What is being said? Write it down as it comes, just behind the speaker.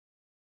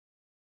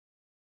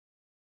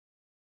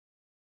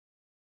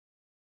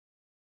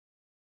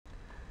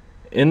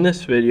In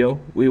this video,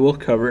 we will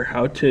cover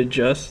how to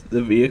adjust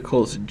the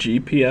vehicle's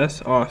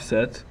GPS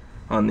offsets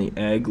on the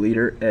Ag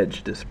Leader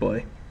Edge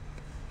display.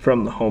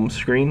 From the home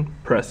screen,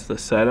 press the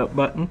Setup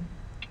button,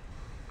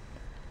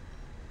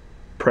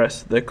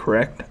 press the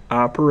Correct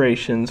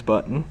Operations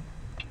button,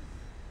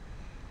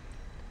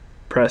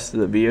 press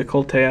the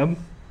Vehicle tab,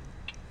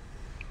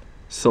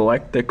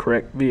 select the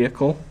correct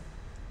vehicle,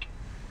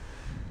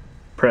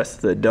 press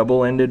the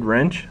double-ended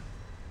wrench,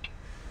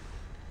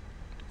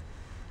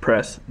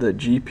 press the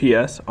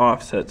GPS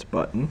offsets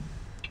button,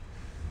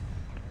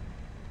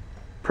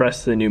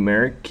 press the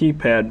numeric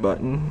keypad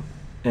button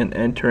and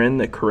enter in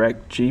the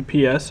correct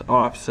GPS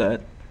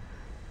offset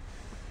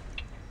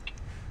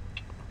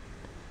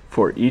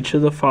for each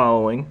of the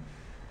following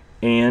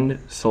and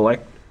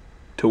select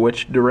to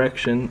which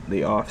direction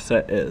the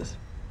offset is.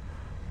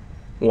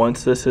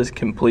 Once this is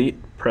complete,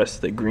 press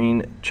the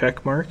green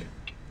check mark,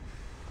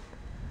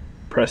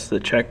 press the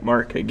check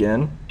mark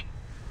again.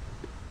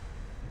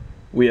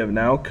 We have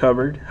now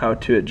covered how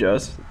to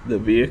adjust the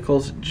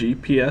vehicle's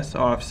GPS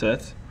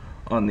offsets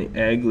on the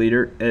Ag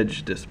Leader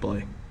Edge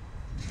display.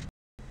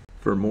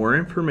 For more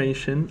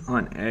information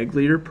on Ag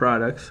Leader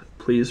products,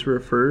 please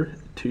refer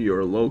to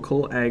your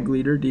local Ag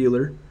Leader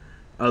dealer,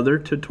 other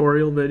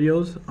tutorial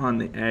videos on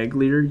the Ag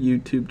Leader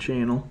YouTube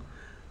channel,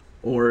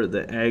 or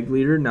the Ag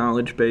Leader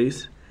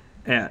Knowledgebase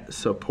at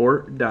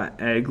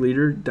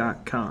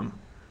support.agleader.com.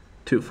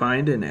 To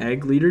find an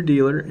Ag Leader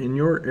dealer in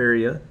your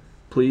area,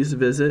 please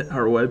visit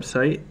our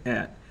website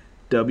at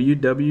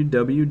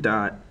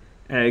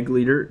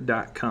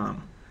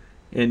www.agleader.com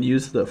and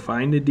use the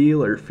Find a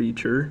Dealer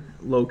feature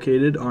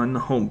located on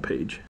the home page.